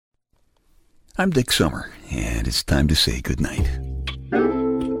I'm Dick Summer, and it's time to say goodnight.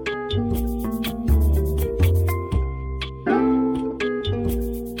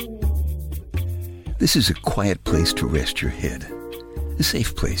 This is a quiet place to rest your head, a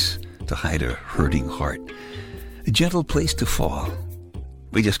safe place to hide a hurting heart, a gentle place to fall.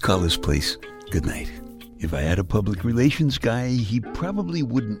 We just call this place goodnight. If I had a public relations guy, he probably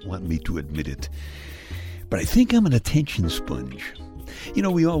wouldn't want me to admit it. But I think I'm an attention sponge. You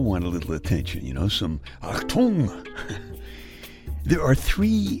know, we all want a little attention, some Achtung. There are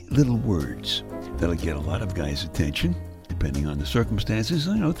 3 little words that'll get a lot of guys' attention, depending on the circumstances.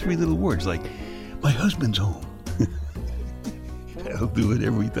 3 little words like, my husband's home. I'll do it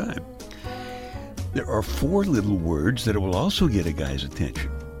every time. There are 4 little words that will also get a guy's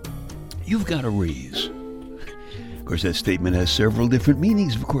attention. You've got a raise. Of course, that statement has several different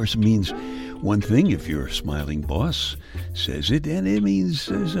meanings. Of course, it means one thing if your smiling boss says it, and it means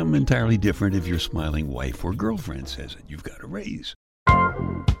something entirely different if your smiling wife or girlfriend says it. You've got a raise.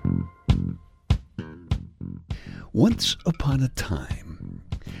 Once upon a time.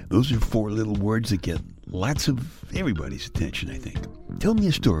 Those are 4 little words that get lots of everybody's attention, I think. Tell me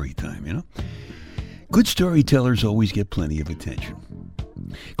a story time, Good storytellers always get plenty of attention.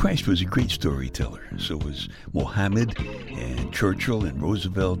 Christ was a great storyteller. So was Mohammed and Churchill and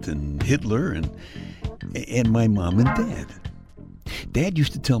Roosevelt and Hitler and my mom and dad. Dad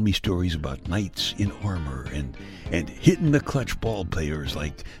used to tell me stories about knights in armor and hitting the clutch ball players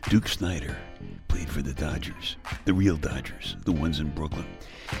like Duke Snider. Played for the Dodgers, the real Dodgers, the ones in Brooklyn.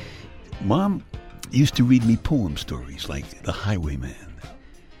 Mom used to read me poem stories like The Highwayman.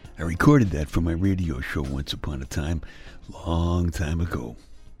 I recorded that for my radio show once upon a time, long time ago.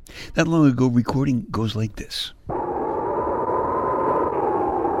 That long ago recording goes like this. The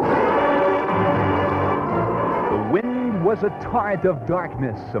wind was a torrent of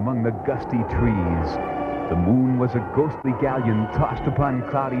darkness among the gusty trees. The moon was a ghostly galleon tossed upon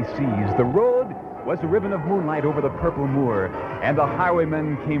cloudy seas. The road was a ribbon of moonlight over the purple moor, and the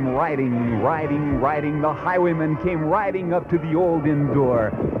highwayman came riding. The highwayman came riding up to the old inn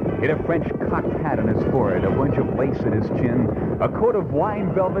door. He had a French cocked hat on his forehead, a bunch of lace in his chin, a coat of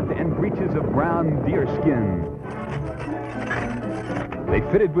wine velvet, and breeches of brown deerskin. They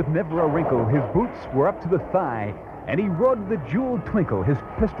fitted with never a wrinkle. His boots were up to the thigh, and he rode the jeweled twinkle, his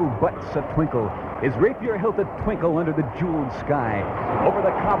pistol butts a twinkle, his rapier hilt a twinkle under the jeweled sky. Over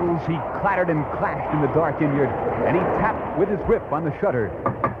the cobbles he clattered and clashed in the dark inward, and he tapped with his whip on the shutter.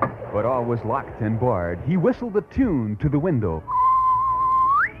 But all was locked and barred. He whistled a tune to the window.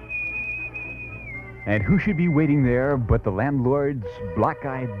 And who should be waiting there but the landlord's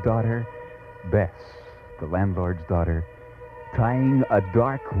black-eyed daughter, Bess, the landlord's daughter, tying a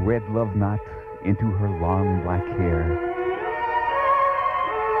dark red love knot into her long black hair.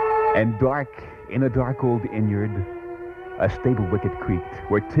 And in a dark old innyard, a stable wicket creaked,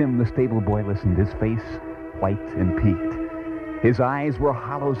 where Tim, the stable boy, listened, his face white and peaked. His eyes were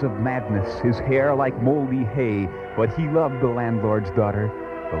hollows of madness, his hair like moldy hay, but he loved the landlord's daughter,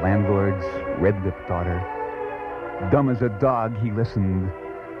 the landlord's red-lipped daughter. Dumb as a dog, he listened,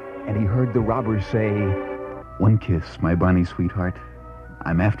 and he heard the robbers say, "One kiss, my bonny sweetheart.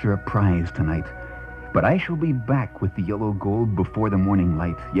 I'm after a prize tonight, but I shall be back with the yellow gold before the morning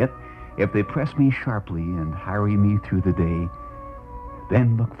light. Yet, if they press me sharply and harry me through the day,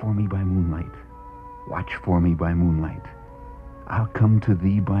 then look for me by moonlight. Watch for me by moonlight. I'll come to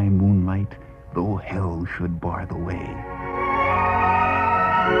thee by moonlight, though hell should bar the way."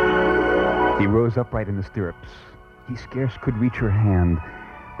 He rose upright in the stirrups. He scarce could reach her hand,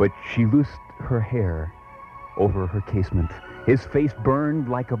 but she loosed her hair over her casement. His face burned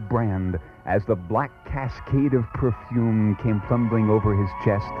like a brand as the black cascade of perfume came tumbling over his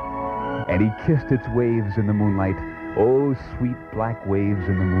chest, and he kissed its waves in the moonlight. Oh, sweet black waves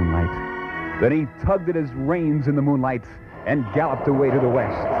in the moonlight. Then he tugged at his reins in the moonlight and galloped away to the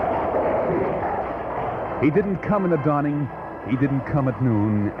west. He didn't come in the dawning. He didn't come at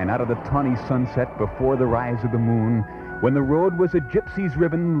noon, and out of the tawny sunset before the rise of the moon, when the road was a gypsy's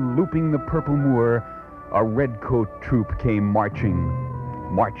ribbon looping the purple moor, a redcoat troop came marching.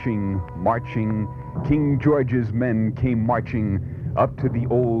 King George's men came marching up to the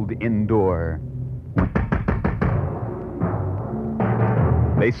old inn door.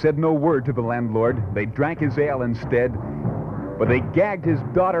 They said no word to the landlord. They drank his ale instead. But they gagged his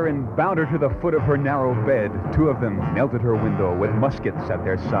daughter and bound her to the foot of her narrow bed. 2 of them knelt at her window with muskets at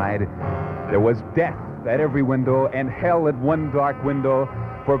their side. There was death at every window and hell at one dark window,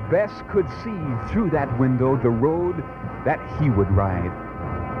 for Bess could see through that window the road that he would ride.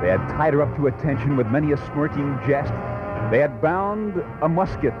 They had tied her up to attention with many a smirking jest, They had bound a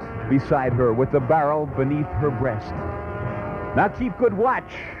musket beside her with the barrel beneath her breast. Now keep good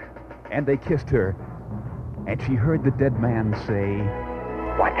watch. And they kissed her. And she heard the dead man say,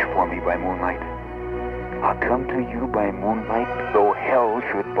 "Watch for me by moonlight. I'll come to you by moonlight, though hell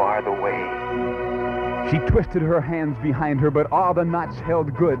should bar the way." She twisted her hands behind her, but all the knots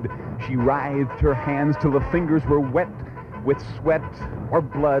held good. She writhed her hands till the fingers were wet with sweat or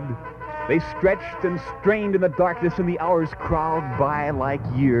blood. They stretched and strained in the darkness, and the hours crawled by like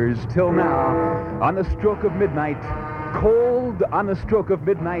years, till now, on the stroke of midnight, cold on the stroke of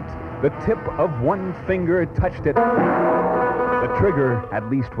midnight, the tip of one finger touched it. The trigger, at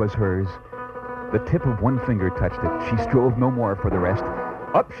least, was hers. The tip of one finger touched it. She strove no more for the rest.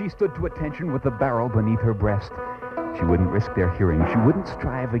 Up she stood to attention with the barrel beneath her breast. She wouldn't risk their hearing. She wouldn't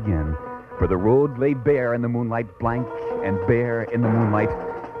strive again. For the road lay bare in the moonlight, blank and bare in the moonlight,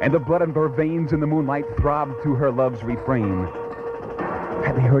 and the blood in her veins in the moonlight throbbed to her love's refrain.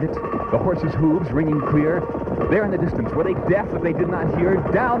 Had they heard it? The horses' hooves ringing clear? There in the distance, were they deaf that they did not hear?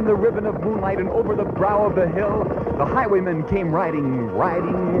 Down the ribbon of moonlight and over the brow of the hill, the highwaymen came riding,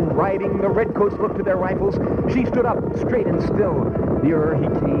 riding, riding. The redcoats looked to their rifles. She stood up, straight and still. Nearer he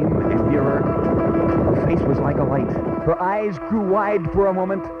came, and nearer. Her face was like a light. Her eyes grew wide for a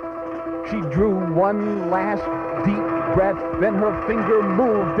moment. She drew one last deep breath, then her finger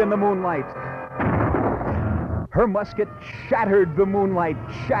moved in the moonlight. Her musket shattered the moonlight,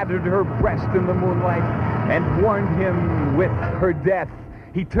 shattered her breast in the moonlight, and warned him with her death.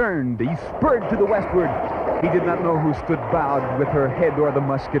 He turned, he spurred to the westward. He did not know who stood bowed with her head o'er the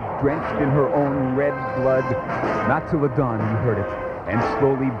musket, drenched in her own red blood. Not till the dawn he heard it, and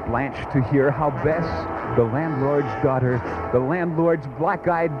slowly blanched to hear how Bess, the landlord's daughter, the landlord's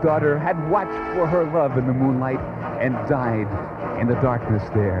black-eyed daughter, had watched for her love in the moonlight and died in the darkness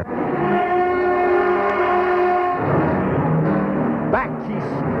there. Back he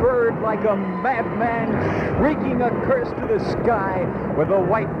spurred like a madman, shrieking a curse to the sky, with the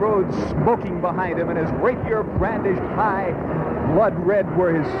white road smoking behind him and his rapier brandished high. Blood red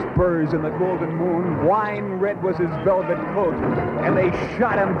were his spurs in the golden moon, wine red was his velvet coat, and they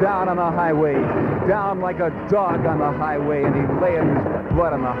shot him down on the highway, down like a dog on the highway, and he lay in his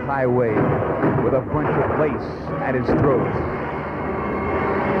blood on the highway with a bunch of lace at his throat.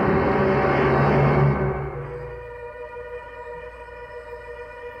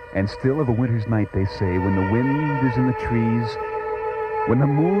 And still of a winter's night, they say, when the wind is in the trees, when the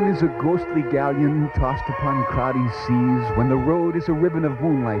moon is a ghostly galleon tossed upon cloudy seas, when the road is a ribbon of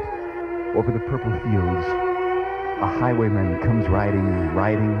moonlight over the purple fields, a highwayman comes riding,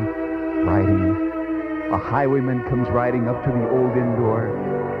 riding, riding. A highwayman comes riding up to the old inn door.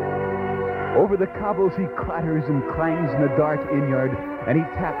 Over the cobbles he clatters and clangs in the dark inn-yard, and he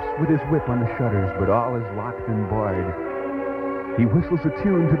taps with his whip on the shutters, but all is locked and barred. He whistles a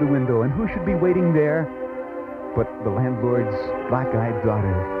tune to the window, and who should be waiting there but the landlord's black-eyed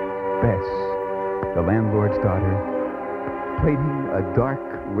daughter, Bess, the landlord's daughter, plaiting a dark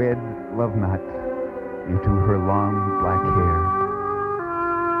red love knot into her long black hair.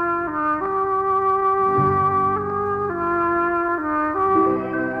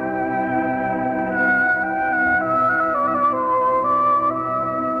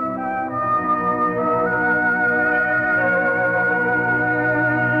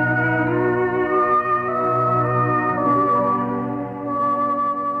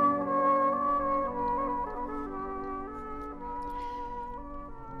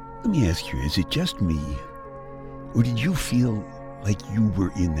 Let me ask you, is it just me, or did you feel like you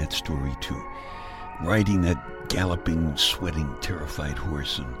were in that story too? Riding that galloping, sweating, terrified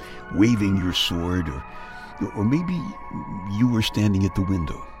horse and waving your sword, or maybe you were standing at the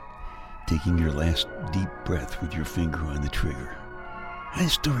window, taking your last deep breath with your finger on the trigger. That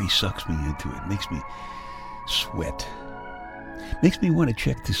story sucks me into it, makes me sweat. Makes me want to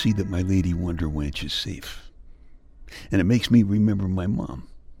check to see that my Lady Wonder Wench is safe. And it makes me remember my mom.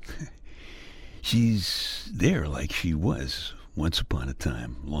 She's there like she was once upon a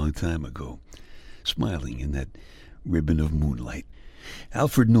time, long time ago, smiling in that ribbon of moonlight.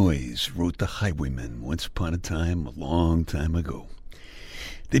 Alfred Noyes wrote The Highwayman once upon a time, a long time ago.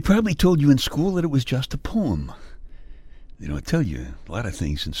 They probably told you in school that it was just a poem. They don't tell you a lot of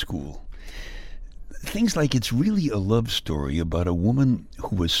things in school. Things like it's really a love story about a woman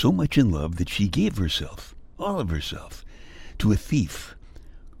who was so much in love that she gave herself, all of herself, to a thief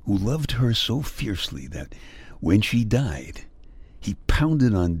who loved her so fiercely that when she died, he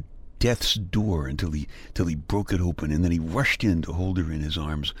pounded on death's door until he broke it open, and then he rushed in to hold her in his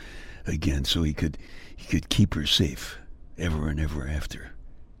arms again so he could keep her safe ever and ever after.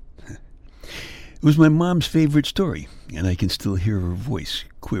 It was my mom's favorite story, and I can still hear her voice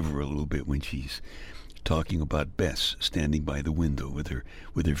quiver a little bit when she's talking about Bess standing by the window with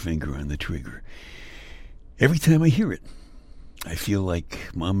her finger on the trigger. Every time I hear it, I feel like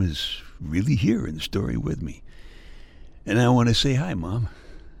Mom is really here in the story with me. And I want to say hi, Mom.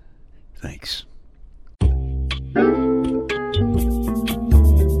 Thanks.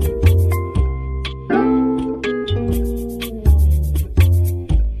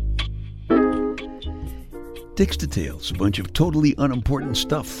 Dick's Details, a bunch of totally unimportant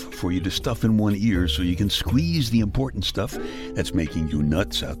stuff for you to stuff in one ear so you can squeeze the important stuff that's making you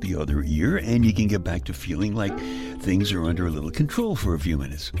nuts out the other ear, and you can get back to feeling like things are under a little control for a few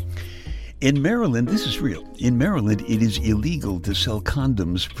minutes. In Maryland, this is real. In Maryland, it is illegal to sell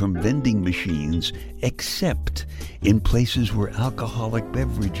condoms from vending machines except in places where alcoholic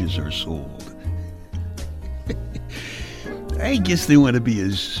beverages are sold. I guess they want to be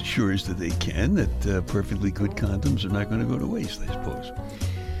as sure as that they can that perfectly good condoms are not going to go to waste, I suppose.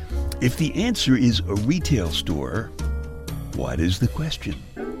 If the answer is a retail store, what is the question?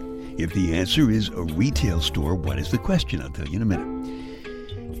 If the answer is a retail store, what is the question? I'll tell you in a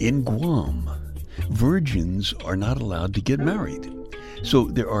minute. In Guam, virgins are not allowed to get married. So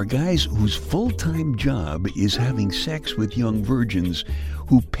there are guys whose full-time job is having sex with young virgins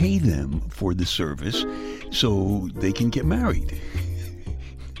who pay them for the service so they can get married.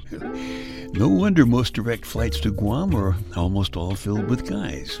 No wonder most direct flights to Guam are almost all filled with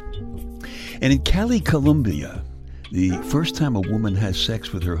guys. And in Cali, Colombia, the first time a woman has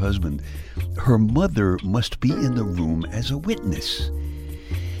sex with her husband, her mother must be in the room as a witness.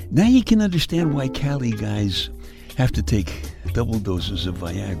 Now you can understand why Cali guys have to take double doses of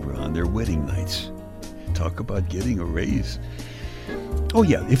Viagra on their wedding nights. Talk about getting a raise. Oh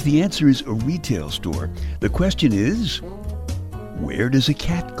yeah, if the answer is a retail store, the question is, where does a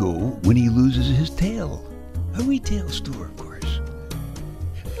cat go when he loses his tail? A retail store, of course.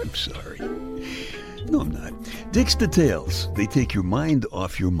 I'm sorry. No, I'm not. Dick's Details. They take your mind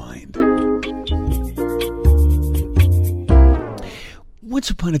off your mind. Once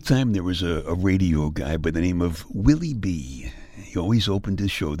upon a time, there was a radio guy by the name of Willie B. He always opened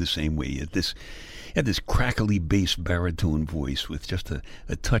his show the same way. He had this crackly bass baritone voice with just a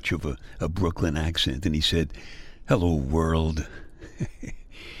touch of a Brooklyn accent, and he said, "Hello, world."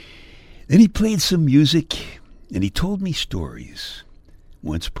 Then he played some music, and he told me stories.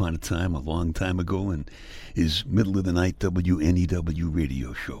 Once upon a time, a long time ago, in his middle-of-the-night WNEW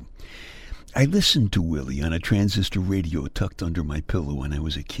radio show. I listened to Willie on a transistor radio tucked under my pillow when I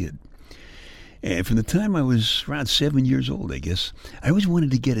was a kid. And from the time I was around 7 years old, I guess, I always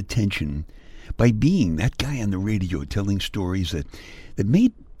wanted to get attention by being that guy on the radio telling stories that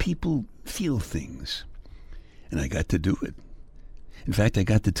made people feel things. And I got to do it. In fact, I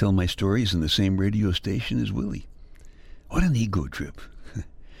got to tell my stories in the same radio station as Willie. What an ego trip.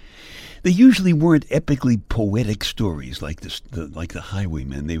 They usually weren't epically poetic stories like the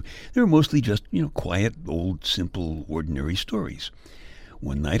Highwaymen. They were mostly just, quiet, old, simple, ordinary stories.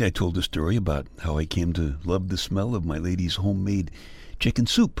 One night I told a story about how I came to love the smell of my lady's homemade chicken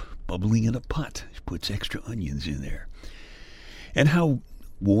soup bubbling in a pot. She puts extra onions in there. And how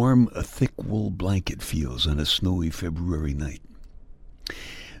warm a thick wool blanket feels on a snowy February night.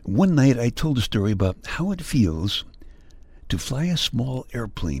 One night I told a story about how it feels to fly a small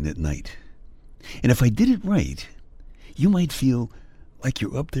airplane at night. And if I did it right, you might feel like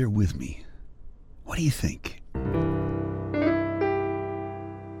you're up there with me. What do you think?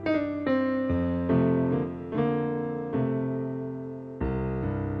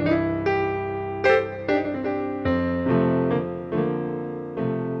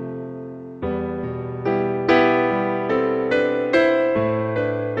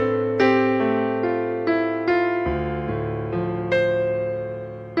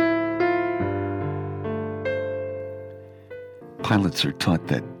 Pilots are taught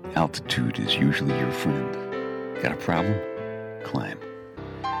that altitude is usually your friend. Got a problem? Climb.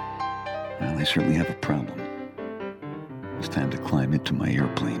 Well, I certainly have a problem. It's time to climb into my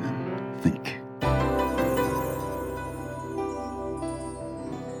airplane and think.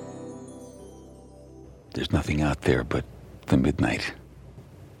 There's nothing out there but the midnight,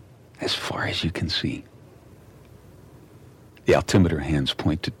 as far as you can see. The altimeter hands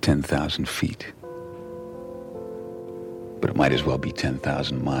point to 10,000 feet. But it might as well be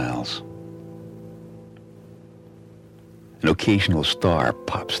 10,000 miles. An occasional star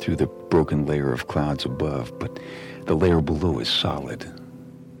pops through the broken layer of clouds above, but the layer below is solid.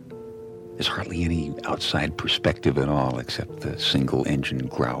 There's hardly any outside perspective at all except the single-engine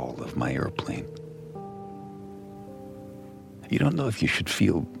growl of my airplane. You don't know if you should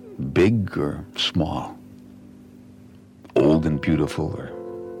feel big or small, old and beautiful or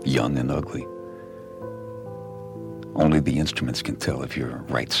young and ugly. Only the instruments can tell if you're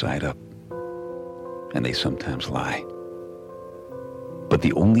right side up, and they sometimes lie. But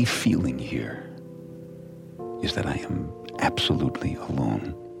the only feeling here is that I am absolutely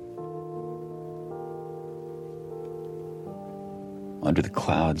alone. Under the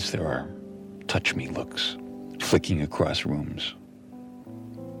clouds, there are touch-me looks flicking across rooms,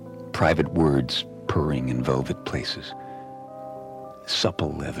 private words purring in velvet places,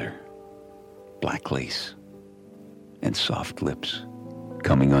 supple leather, black lace, and soft lips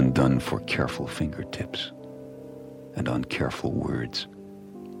coming undone for careful fingertips and on careful words.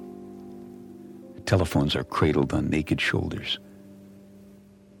 Telephones are cradled on naked shoulders,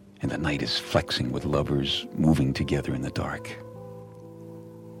 and the night is flexing with lovers moving together in the dark.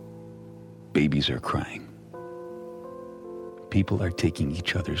 Babies are crying. People are taking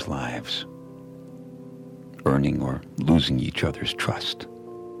each other's lives, earning or losing each other's trust,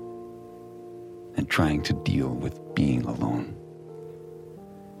 and trying to deal with being alone.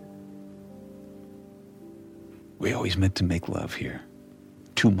 We always meant to make love here,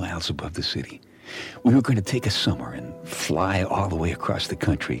 2 miles above the city. We were going to take a summer and fly all the way across the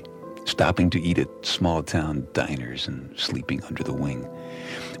country, stopping to eat at small-town diners and sleeping under the wing.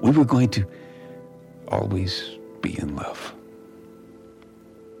 We were going to always be in love.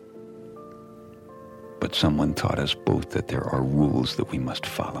 But someone taught us both that there are rules that we must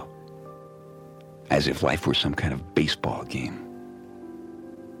follow, as if life were some kind of baseball game.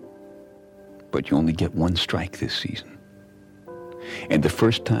 But you only get one strike this season. And the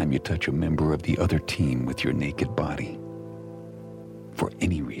first time you touch a member of the other team with your naked body, for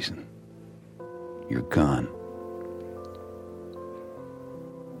any reason, you're gone.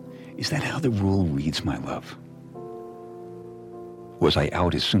 Is that how the rule reads, my love? Was I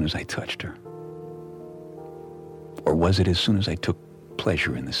out as soon as I touched her? Or was it as soon as I took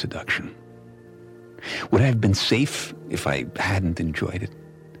pleasure in the seduction? Would I have been safe if I hadn't enjoyed it?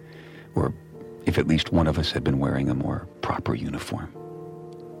 Or if at least one of us had been wearing a more proper uniform?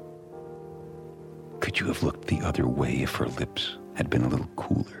 Could you have looked the other way if her lips had been a little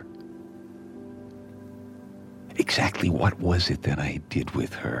cooler? Exactly what was it that I did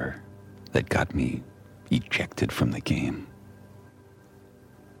with her that got me ejected from the game?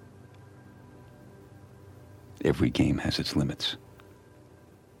 Every game has its limits.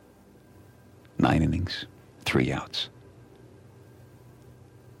 9 innings, 3 outs.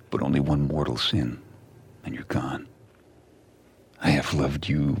 But only one mortal sin, and you're gone. I have loved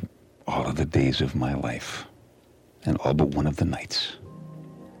you all of the days of my life, and all but one of the nights.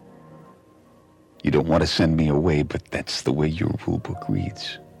 You don't want to send me away, but that's the way your rule book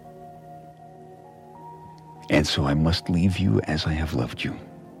reads. And so I must leave you as I have loved you.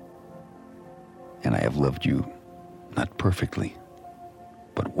 And I have loved you not perfectly,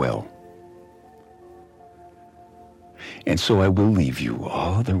 but well. And so I will leave you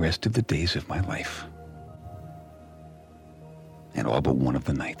all the rest of the days of my life, and all but one of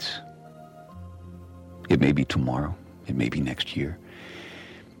the nights. It may be tomorrow, it may be next year,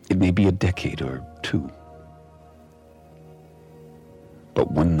 it may be a decade or 2. But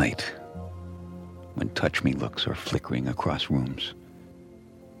one night, when touch-me looks are flickering across rooms,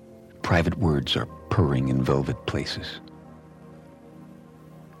 private words are purring in velvet places,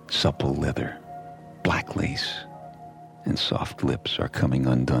 supple leather, black lace, and soft lips are coming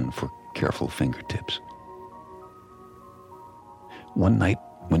undone for careful fingertips. One night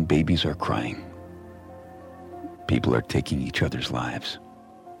when babies are crying, people are taking each other's lives,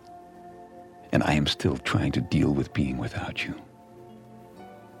 and I am still trying to deal with being without you.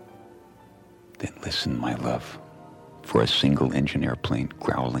 Then listen, my love, for a single-engine airplane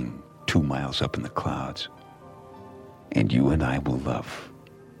growling 2 miles up in the clouds, and you and I will love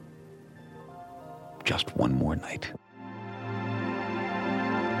just one more night.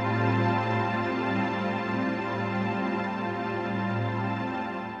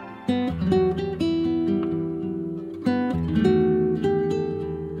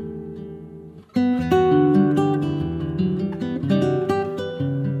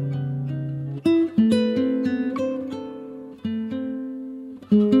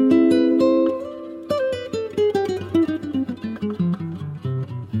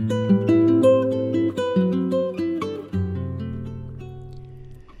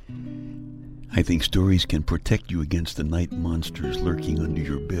 I think stories can protect you against the night monsters lurking under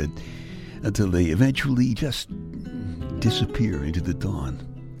your bed until they eventually just disappear into the dawn.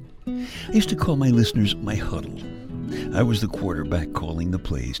 I used to call my listeners my huddle. I was the quarterback calling the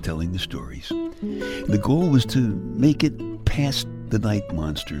plays, telling the stories. The goal was to make it past the night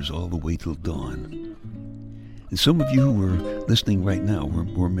monsters all the way till dawn. And some of you who are listening right now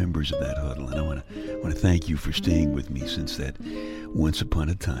were members of that huddle, and I want to thank you for staying with me since that once upon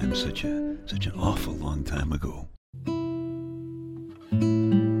a time, such an awful long time ago.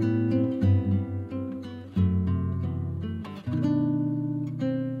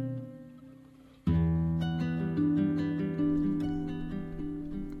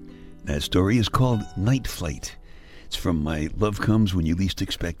 That story is called Night Flight. It's from my Love Comes When You Least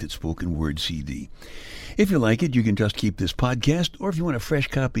Expect It spoken word CD. If you like it, you can just keep this podcast, or if you want a fresh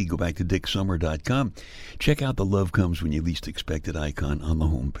copy, go back to dicksummer.com. Check out the Love Comes When You Least Expect It icon on the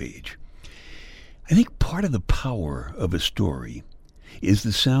homepage. I think part of the power of a story is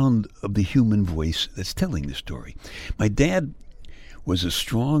the sound of the human voice that's telling the story. My dad was a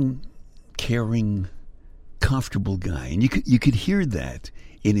strong, caring, comfortable guy, and you could hear that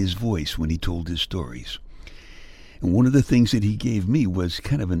in his voice when he told his stories. And one of the things that he gave me was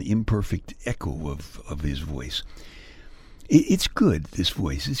kind of an imperfect echo of his voice. It's good, this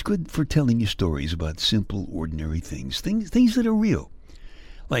voice. It's good for telling you stories about simple, ordinary things that are real.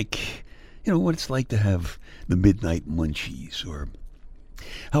 Like, what it's like to have the midnight munchies, or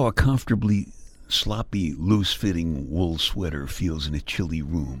how a comfortably sloppy, loose-fitting wool sweater feels in a chilly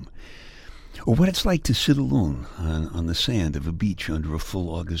room. Or what it's like to sit alone on the sand of a beach under a full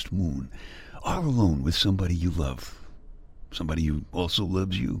August moon, all alone with somebody you love, somebody who also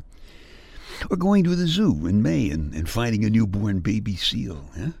loves you. Or going to the zoo in May and finding a newborn baby seal.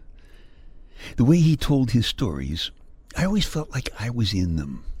 Yeah? The way he told his stories, I always felt like I was in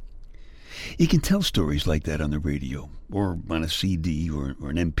them. You can tell stories like that on the radio, or on a CD, or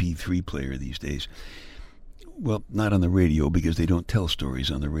an MP3 player these days. Well, not on the radio, because they don't tell stories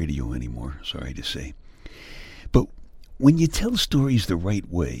on the radio anymore, sorry to say. But when you tell stories the right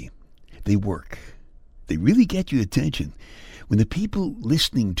way, they work. They really get your attention. When the people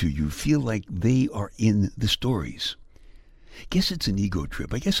listening to you feel like they are in the stories. Guess it's an ego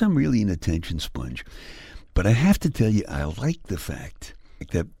trip. I guess I'm really an attention sponge. But I have to tell you, I like the fact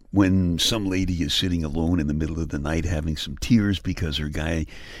that when some lady is sitting alone in the middle of the night having some tears because her guy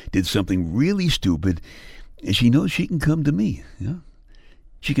did something really stupid, and she knows she can come to me.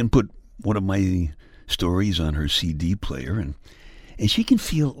 She can put one of my stories on her CD player, and she can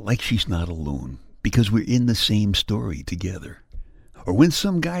feel like she's not alone because we're in the same story together. Or when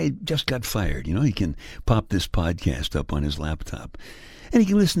some guy just got fired, he can pop this podcast up on his laptop, and he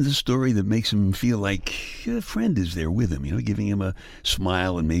can listen to a story that makes him feel like a friend is there with him, giving him a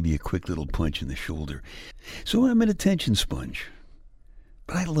smile and maybe a quick little punch in the shoulder. So I'm an attention sponge.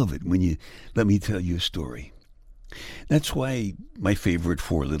 But I love it when you let me tell you a story. That's why my favorite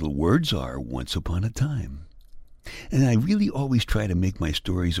 4 little words are once upon a time. And I really always try to make my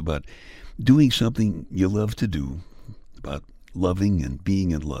stories about doing something you love to do, about loving and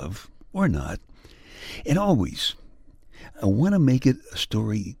being in love, or not. And always, I want to make it a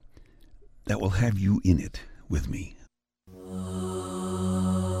story that will have you in it with me.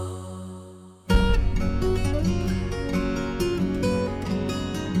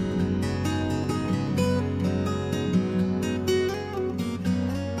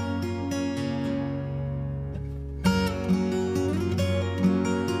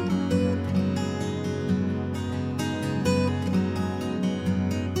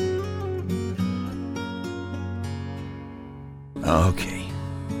 Okay,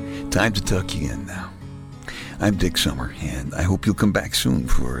 time to tuck you in now. I'm Dick Summer, and I hope you'll come back soon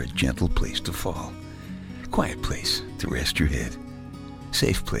for a gentle place to fall. Quiet place to rest your head.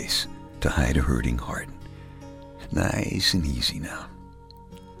 Safe place to hide a hurting heart. Nice and easy now.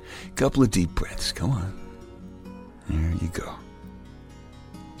 Couple of deep breaths, come on. There you go.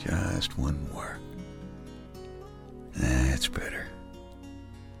 Just one more. That's better.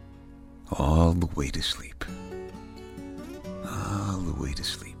 All the way to sleep. All the way to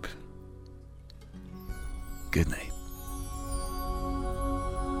sleep. Good night.